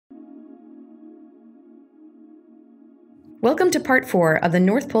Welcome to part 4 of the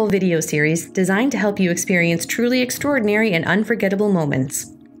North Pole video series designed to help you experience truly extraordinary and unforgettable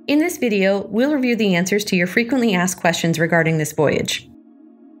moments. In this video, we'll review the answers to your frequently asked questions regarding this voyage.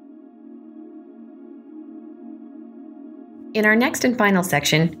 In our next and final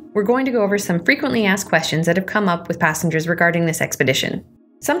section, we're going to go over some frequently asked questions that have come up with passengers regarding this expedition.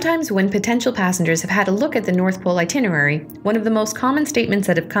 Sometimes when potential passengers have had a look at the North Pole itinerary, one of the most common statements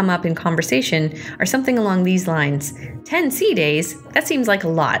that have come up in conversation are something along these lines. 10 sea days? That seems like a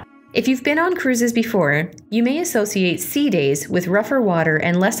lot. If you've been on cruises before, you may associate sea days with rougher water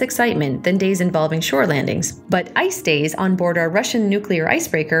and less excitement than days involving shore landings. But ice days on board our Russian nuclear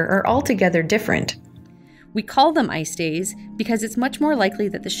icebreaker are altogether different. We call them ice days because it's much more likely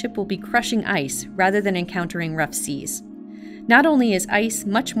that the ship will be crushing ice rather than encountering rough seas. Not only is ice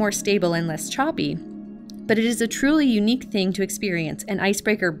much more stable and less choppy, but it is a truly unique thing to experience an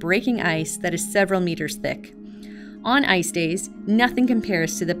icebreaker breaking ice that is several meters thick. On ice days, nothing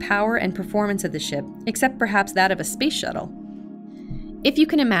compares to the power and performance of the ship, except perhaps that of a space shuttle. If you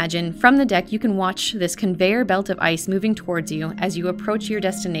can imagine, from the deck you can watch this conveyor belt of ice moving towards you as you approach your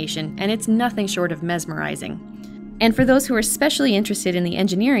destination, and it's nothing short of mesmerizing. And for those who are especially interested in the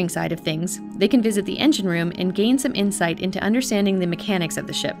engineering side of things, they can visit the engine room and gain some insight into understanding the mechanics of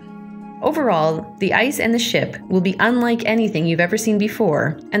the ship. Overall, the ice and the ship will be unlike anything you've ever seen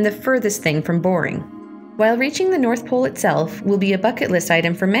before, and the furthest thing from boring. While reaching the North Pole itself will be a bucket list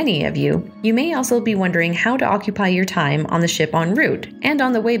item for many of you, you may also be wondering how to occupy your time on the ship en route and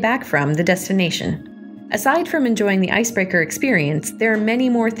on the way back from the destination. Aside from enjoying the icebreaker experience, there are many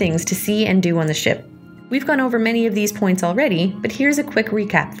more things to see and do on the ship. We've gone over many of these points already, but here's a quick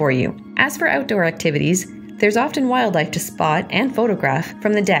recap for you. As for outdoor activities, there's often wildlife to spot and photograph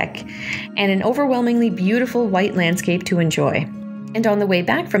from the deck, and an overwhelmingly beautiful white landscape to enjoy. And on the way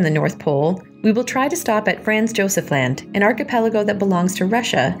back from the North Pole, we will try to stop at Franz Josef Land, an archipelago that belongs to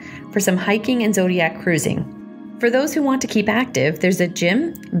Russia, for some hiking and zodiac cruising. For those who want to keep active, there's a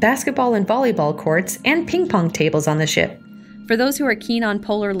gym, basketball and volleyball courts, and ping pong tables on the ship. For those who are keen on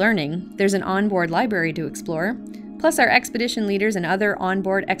polar learning, there's an onboard library to explore, plus our expedition leaders and other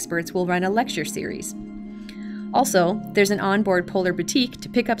onboard experts will run a lecture series. Also, there's an onboard polar boutique to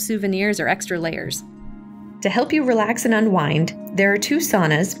pick up souvenirs or extra layers. To help you relax and unwind, there are 2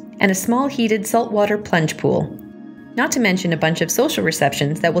 saunas and a small heated saltwater plunge pool. Not to mention a bunch of social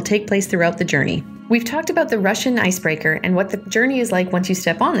receptions that will take place throughout the journey. We've talked about the Russian icebreaker and what the journey is like once you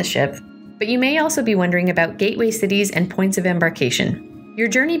step on the ship, but you may also be wondering about gateway cities and points of embarkation. Your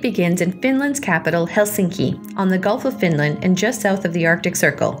journey begins in Finland's capital, Helsinki, on the Gulf of Finland and just south of the Arctic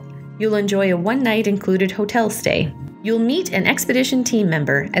Circle. You'll enjoy a one-night included hotel stay. You'll meet an expedition team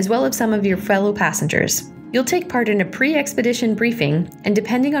member as well as some of your fellow passengers. You'll take part in a pre-expedition briefing, and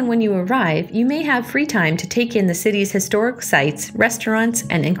depending on when you arrive, you may have free time to take in the city's historic sites, restaurants,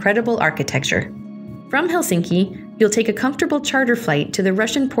 and incredible architecture. From Helsinki, you'll take a comfortable charter flight to the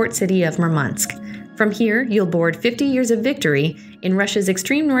Russian port city of Murmansk. From here, you'll board 50 Years of Victory in Russia's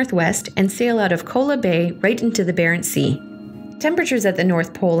extreme northwest and sail out of Kola Bay right into the Barents Sea. Temperatures at the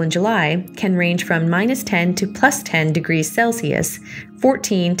North Pole in July can range from -10 to +10 degrees Celsius,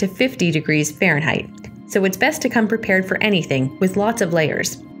 14 to 50 degrees Fahrenheit. So it's best to come prepared for anything, with lots of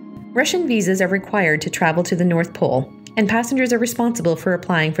layers. Russian visas are required to travel to the North Pole, and passengers are responsible for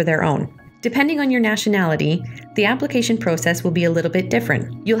applying for their own. Depending on your nationality, the application process will be a little bit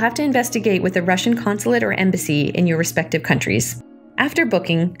different. You'll have to investigate with the Russian consulate or embassy in your respective countries. After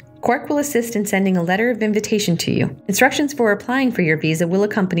booking, Quark will assist in sending a letter of invitation to you. Instructions for applying for your visa will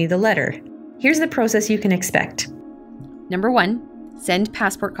accompany the letter. Here's the process you can expect. Number 1, send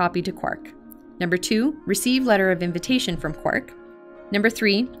passport copy to Quark. Number 2, receive letter of invitation from Quark. Number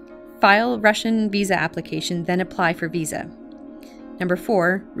 3, file Russian visa application, then apply for visa. Number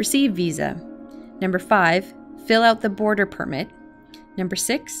 4, receive visa. Number 5, fill out the border permit. Number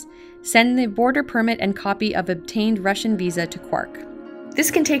 6, send the border permit and copy of obtained Russian visa to Quark. This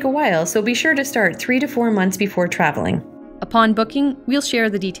can take a while, so be sure to start 3 to 4 months before traveling. Upon booking, we'll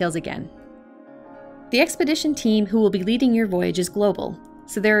share the details again. The expedition team who will be leading your voyage is global,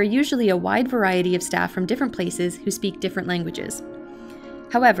 so there are usually a wide variety of staff from different places who speak different languages.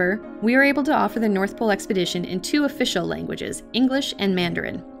 However, we are able to offer the North Pole expedition in 2 official languages, English and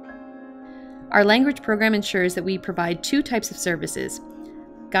Mandarin. Our language program ensures that we provide 2 types of services: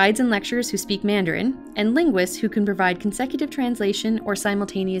 guides and lecturers who speak Mandarin, and linguists who can provide consecutive translation or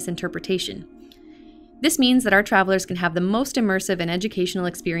simultaneous interpretation. This means that our travelers can have the most immersive and educational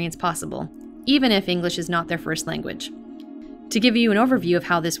experience possible, even if English is not their first language. To give you an overview of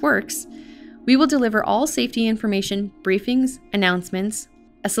how this works, we will deliver all safety information, briefings, announcements,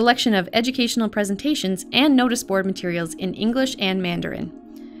 a selection of educational presentations and notice board materials in English and Mandarin.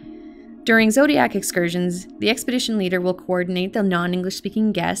 During Zodiac excursions, the expedition leader will coordinate the non-English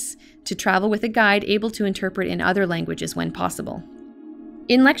speaking guests to travel with a guide able to interpret in other languages when possible.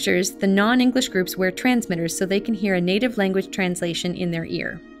 In lectures, the non-English groups wear transmitters so they can hear a native language translation in their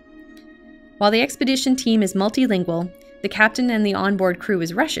ear. While the expedition team is multilingual, the captain and the onboard crew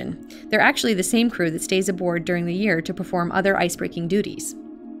is Russian. They're actually the same crew that stays aboard during the year to perform other icebreaking duties.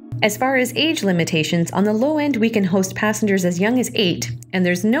 As far as age limitations, on the low end we can host passengers as young as 8, and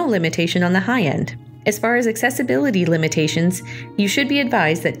there's no limitation on the high end. As far as accessibility limitations, you should be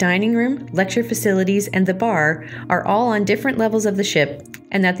advised that dining room, lecture facilities, and the bar are all on different levels of the ship,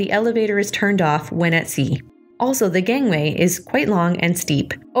 and that the elevator is turned off when at sea. Also, the gangway is quite long and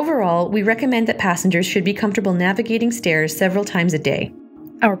steep. Overall, we recommend that passengers should be comfortable navigating stairs several times a day.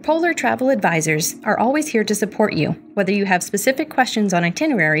 Our polar travel advisors are always here to support you, whether you have specific questions on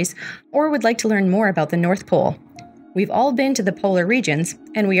itineraries or would like to learn more about the North Pole. We've all been to the polar regions,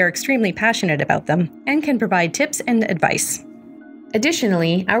 and we are extremely passionate about them and can provide tips and advice.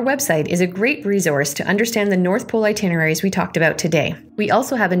 Additionally, our website is a great resource to understand the North Pole itineraries we talked about today. We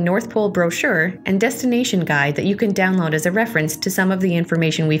also have a North Pole brochure and destination guide that you can download as a reference to some of the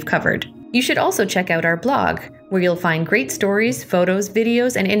information we've covered. You should also check out our blog, where you'll find great stories, photos,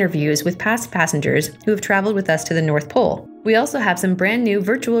 videos, and interviews with past passengers who have traveled with us to the North Pole. We also have some brand new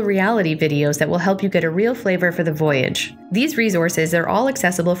virtual reality videos that will help you get a real flavor for the voyage. These resources are all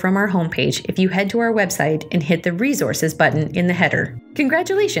accessible from our homepage if you head to our website and hit the resources button in the header.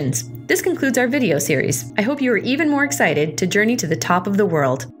 Congratulations! This concludes our video series. I hope you are even more excited to journey to the top of the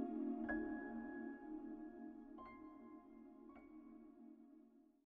world.